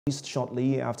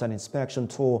Shortly after an inspection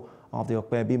tour of the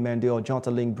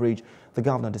Opebi-Mende-Ojota Link Bridge, the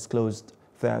governor disclosed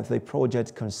that the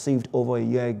project, conceived over a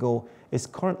year ago, is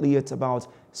currently at about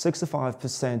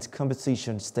 65%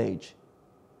 completion stage.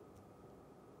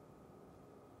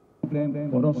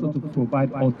 But also to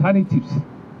provide alternatives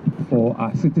for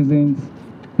our citizens,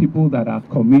 people that are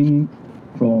coming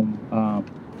from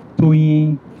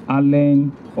Toyin,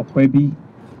 Allen, Opebi.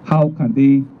 How can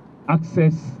they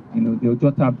access, the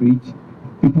Ojota Bridge?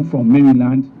 People from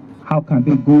Maryland, how can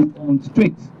they go on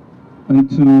straight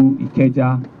into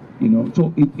Ikeja?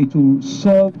 So it will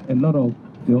solve a lot of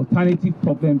the alternative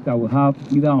problems that we have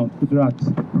either on Kudrat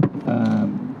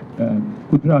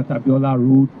Abiola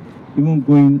Road, even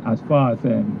going as far as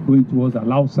going towards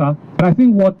Alausa. But I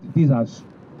think what this has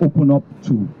opened up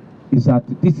to is that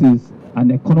this is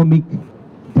an economic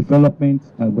development,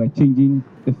 and we're changing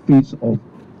the face of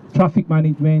traffic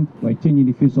management, we're changing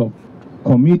the face of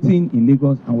commuting in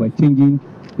Lagos, and we're changing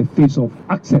the face of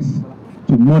access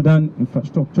to modern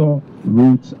infrastructure,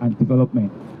 roads, and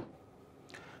development.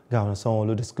 Governor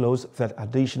Sanwo-Olu disclosed that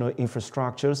additional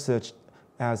infrastructure such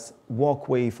as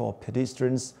walkway for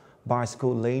pedestrians,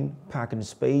 bicycle lane, parking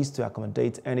space to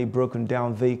accommodate any broken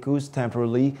down vehicles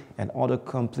temporarily, and other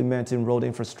complementing road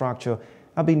infrastructure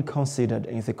are being considered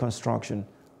in the construction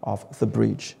of the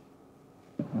bridge.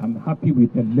 I'm happy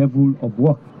with the level of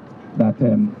work that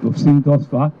we've seen thus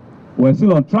far. We're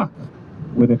still on track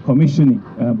with the commissioning,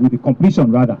 with the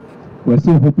completion rather. We're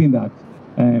still hoping that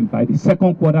by the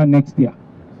second quarter next year,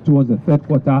 towards the third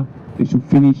quarter, they should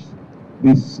finish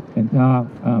this entire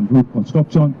road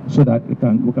construction so that we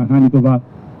can hand it over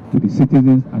to the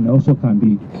citizens and also can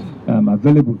be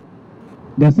available.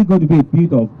 There's still going to be a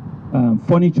bit of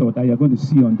furniture that you're going to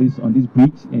see on this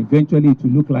bridge. Eventually, it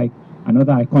will look like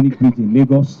another iconic bridge in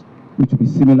Lagos, which will be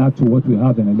similar to what we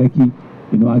have in Lekki,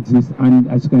 axis. And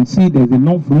as you can see, there's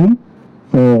enough room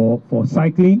for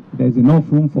cycling. There's enough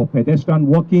room for pedestrian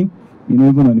walking,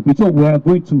 even on the bridge. So we are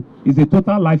going to, it's a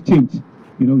total life change.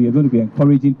 We are going to be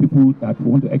encouraging people that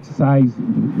want to exercise,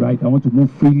 right, and want to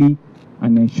move freely,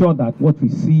 and ensure that what we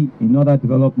see in other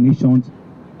developed nations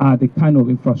are the kind of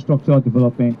infrastructural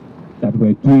development that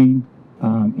we're doing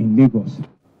in Lagos.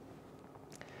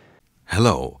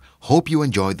 Hello, hope you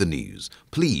enjoyed the news.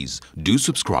 Please do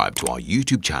subscribe to our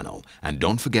YouTube channel and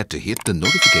don't forget to hit the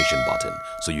notification button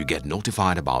so you get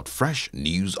notified about fresh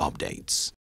news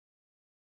updates.